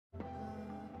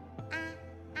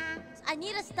I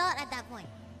need to start at that point.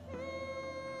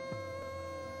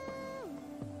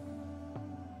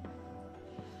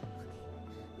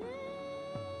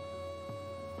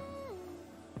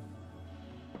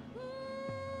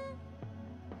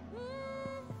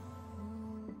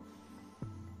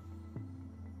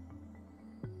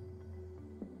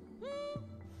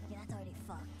 Okay, that's already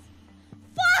fucked.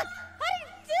 Fuck! How do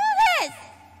you do this?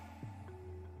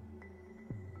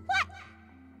 What?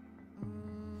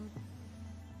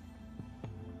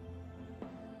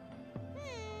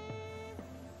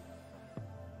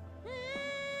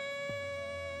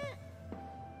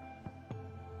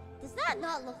 Does that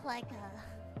not look like a...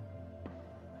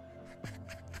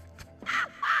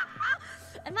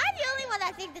 Am I the only one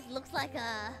that think this looks like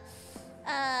a...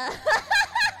 Am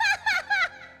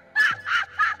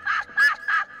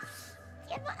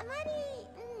I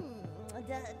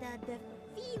the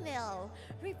female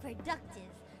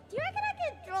reproductive? Do you reckon I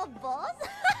can draw balls?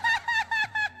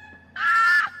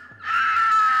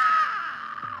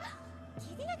 Do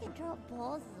you think I can draw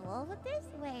balls as well with this?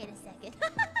 Wait a second.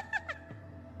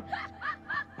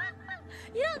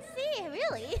 You don't see it,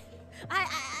 really?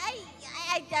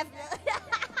 I definitely...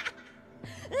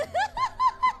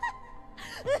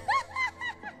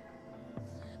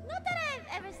 Not that I've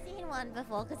ever seen one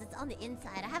before, because it's on the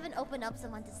inside. I haven't opened up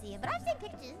someone to see it, but I've seen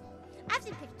pictures. I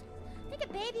think a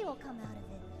baby will come out of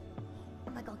it.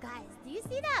 Oh my god, guys, do you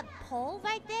see that pole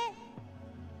right there?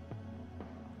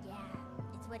 Yeah,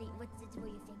 it's what you think it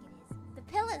is. The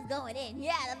pillar's going in.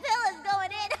 Yeah, the pillar's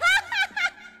going in.